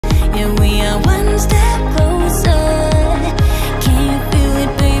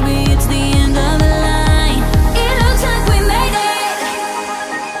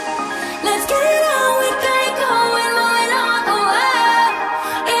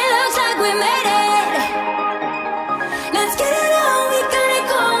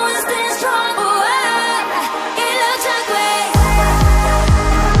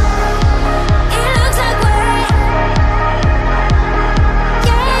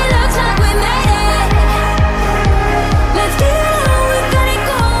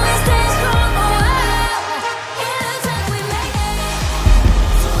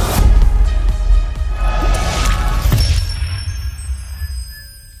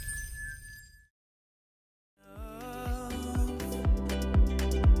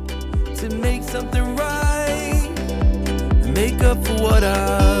something right and make up for what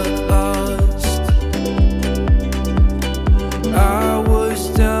I've lost. I was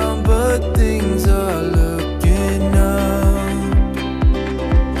down, but things are looking up.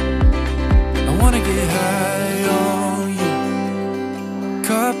 I wanna get high on you,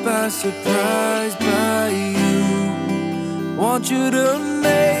 caught by surprise by you. Want you to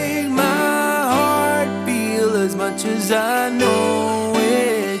make my heart feel as much as I know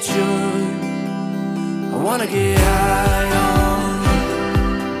it should. I wanna get high on you,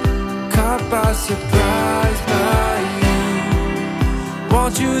 caught by surprise by you.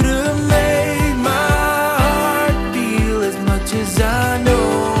 Want you to make my heart feel as much as I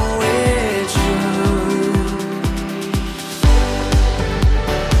know it should.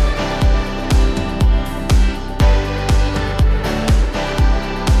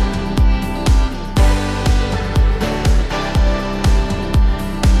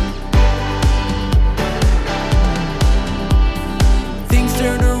 Things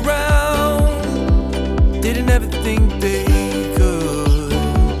turned around, didn't ever think they could.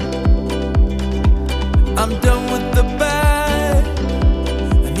 I'm done with the bad,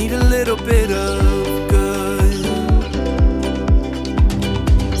 I need a little bit of good.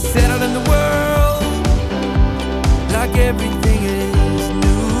 Settled in the world, like everything is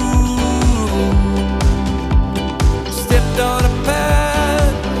new. Stepped on a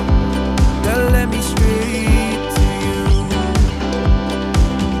path that led me straight to you.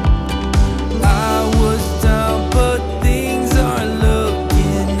 I was down, but things are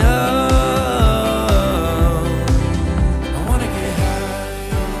looking up. I wanna get high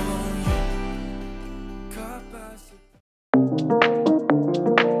on you, caught by surprise.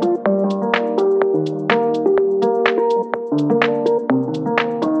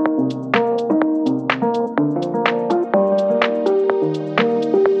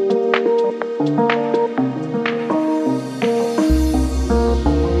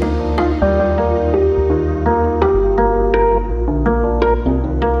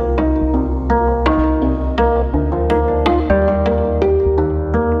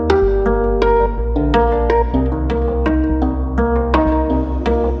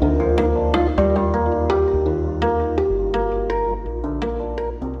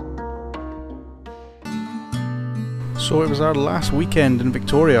 So it was our last weekend in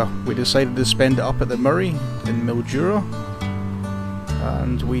Victoria. We decided to spend it up at the Murray in Mildura,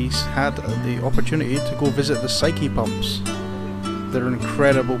 and we had the opportunity to go visit the Psyche pumps. They're an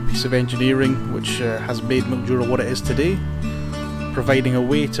incredible piece of engineering which has made Mildura what it is today, providing a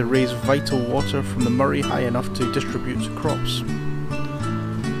way to raise vital water from the Murray high enough to distribute to crops.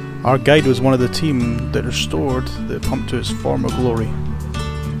 Our guide was one of the team that restored the pump to its former glory.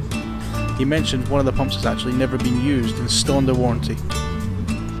 He mentioned one of the pumps has actually never been used and is still under warranty.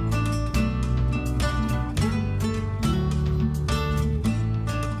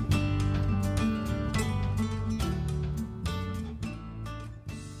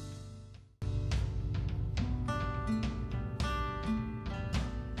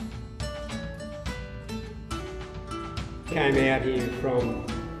 Came out here from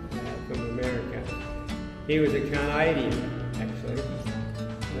America. He was a Canadian, actually.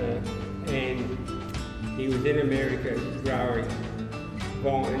 And he was in America growing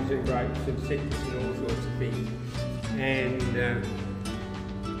vines and grapes and citrus and all sorts of things. And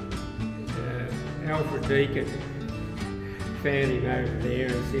Alfred Deacon found him over there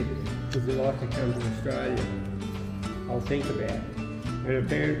and said, would you like to come to Australia? I'll think about it. And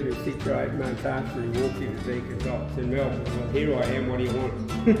apparently 6 or 8 months after he walked into Deacon's office in Melbourne, well, here I am, what do you want?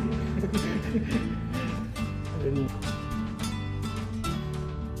 And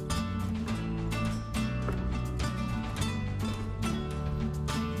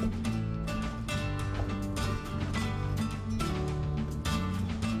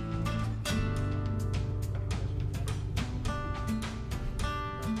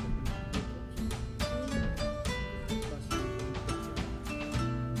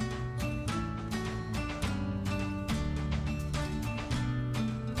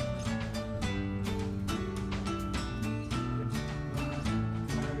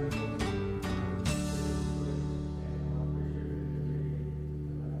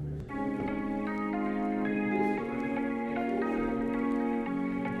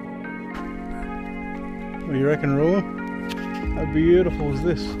What do you reckon, Roland? How beautiful is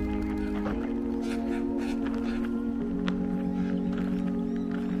this?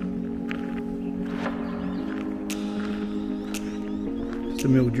 It's the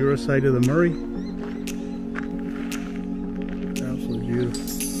Mildura side of the Murray. Absolutely beautiful.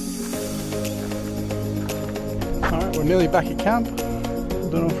 Alright, we're nearly back at camp.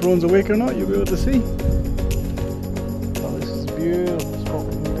 don't know if Rowan's awake or not, you'll be able to see. Oh, this is a beautiful spot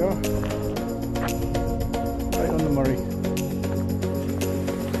we can go. Right on the Murray.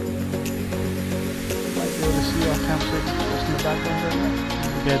 Might be able to see our campsite just in the background right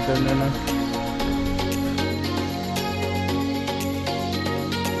there. We'll get down there now.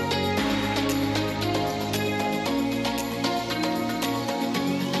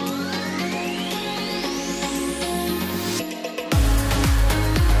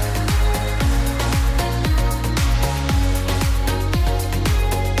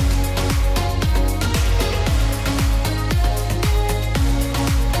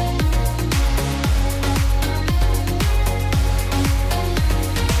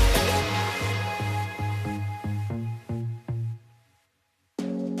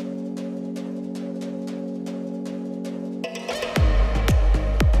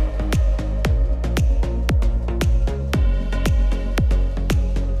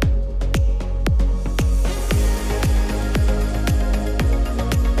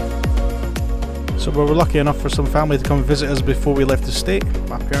 So we were lucky enough for some family to come visit us before we left the state.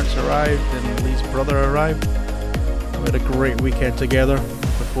 My parents arrived and Lee's brother arrived. We had a great weekend together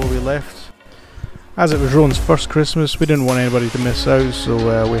before we left. As it was Rowan's first Christmas, we didn't want anybody to miss out,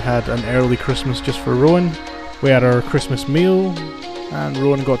 so we had an early Christmas just for Rowan. We had our Christmas meal and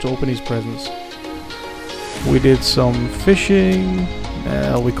Rowan got to open his presents. We did some fishing,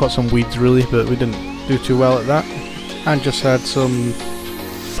 we caught some weeds really, but we didn't do too well at that, and just had some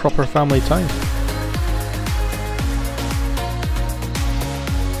proper family time.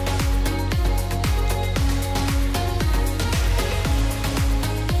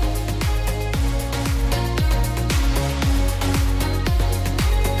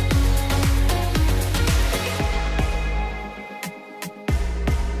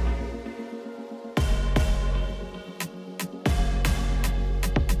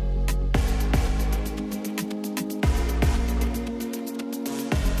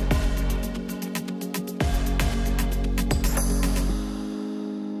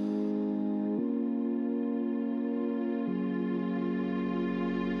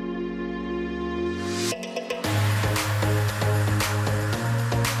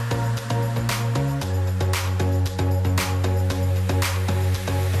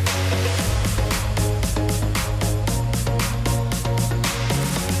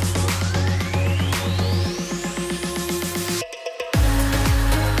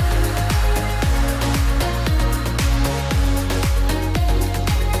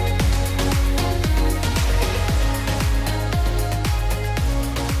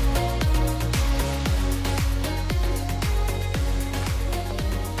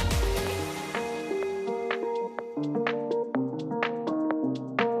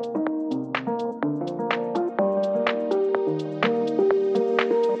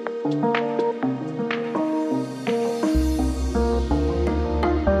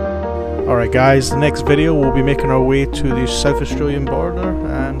 Alright guys, the next video we'll be making our way to the South Australian border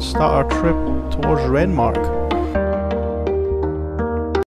and start our trip towards Renmark.